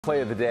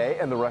Play of the day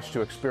and the rush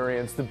to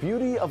experience the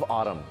beauty of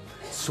autumn.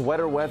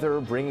 Sweater weather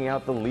bringing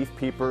out the leaf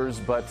peepers,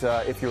 but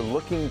if you're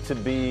looking to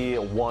be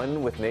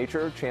one with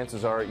nature,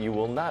 chances are you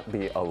will not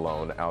be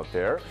alone out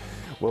there.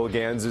 Will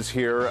Ganss is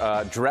here,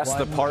 dressed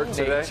the part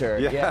today.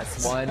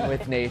 Yes, one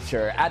with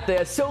nature. At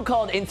the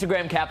so-called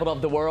Instagram capital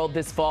of the world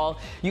this fall,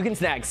 you can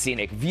snag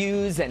scenic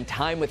views and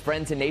time with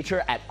friends in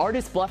nature at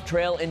Artist Bluff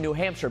Trail in New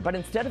Hampshire. But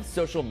instead of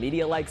social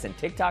media likes and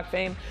TikTok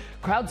fame,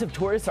 crowds of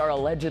tourists are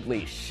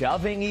allegedly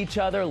shoving each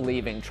other,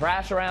 leaving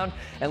trash around,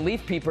 and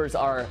leaf peepers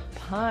are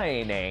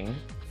pining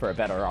for a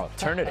better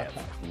alternative.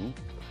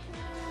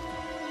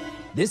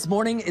 This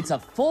morning, it's a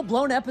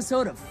full-blown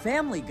episode of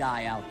Family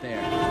Guy out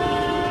there.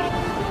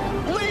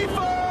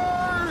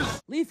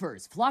 Leafers!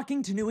 Leafers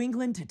flocking to New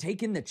England to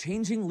take in the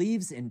changing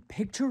leaves in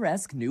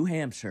picturesque New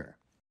Hampshire.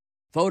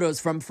 Photos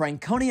from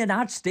Franconia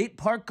Notch State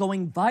Park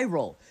going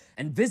viral,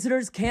 and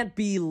visitors can't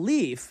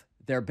believe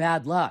their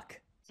bad luck.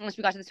 Once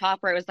we got to the top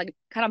where it was like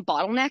kind of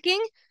bottlenecking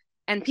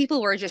and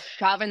people were just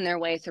shoving their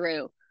way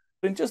through.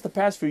 In just the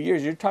past few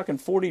years, you're talking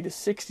 40 to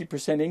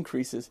 60%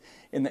 increases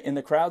in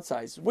the crowd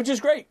size, which is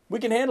great. We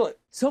can handle it.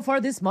 So far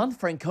this month,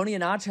 Franconia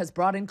Notch has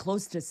brought in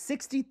close to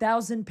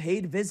 60,000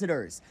 paid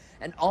visitors,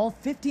 and all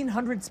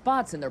 1,500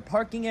 spots in their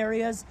parking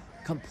areas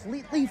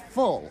completely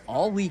full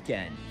all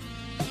weekend.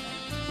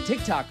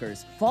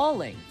 TikTokers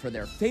falling for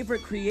their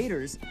favorite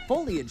creators'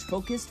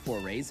 foliage-focused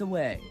forays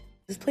away.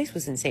 This place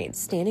was insane.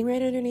 Standing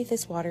right underneath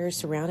this water,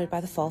 surrounded by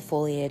the fall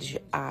foliage,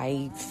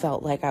 I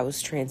felt like I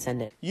was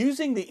transcendent.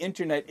 Using the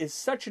internet is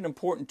such an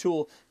important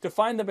tool to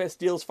find the best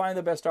deals, find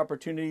the best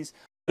opportunities,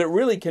 but it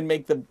really can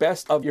make the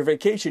best of your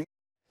vacation.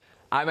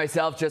 I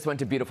myself just went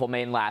to beautiful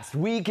Maine last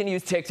week and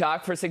used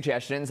TikTok for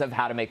suggestions of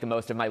how to make the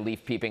most of my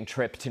leaf-peeping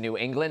trip to New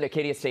England.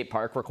 Acadia State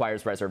Park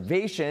requires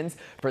reservations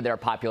for their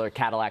popular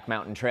Cadillac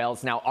Mountain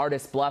trails. Now,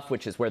 Artist Bluff,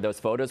 which is where those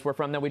photos were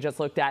from that we just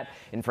looked at,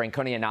 in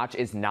Franconia Notch,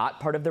 is not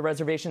part of the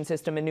reservation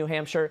system in New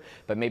Hampshire,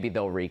 but maybe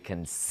they'll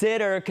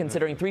reconsider,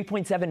 considering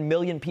 3.7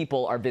 million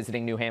people are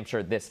visiting New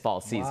Hampshire this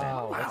fall season.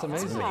 Wow, that's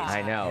amazing.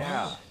 I know.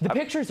 Yeah. The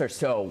pictures are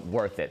so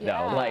worth it, though.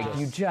 Yeah. Like,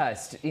 you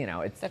just, you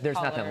know, there's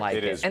nothing like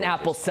It it. is An gorgeous.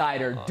 apple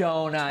cider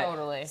donut.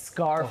 Totally.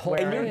 Scarf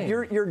And wearing.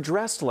 you're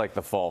dressed like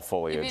the fall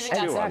foliage You've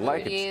even too. got I some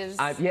like it.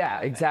 cookies.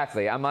 Yeah,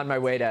 exactly. I'm on my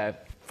way to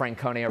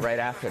Franconia right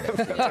after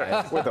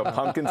this. With a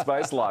pumpkin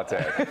spice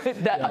latte.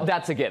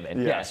 That's a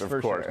given. Yes, of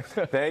for course.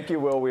 Sure. Thank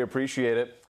you, Will. We appreciate it.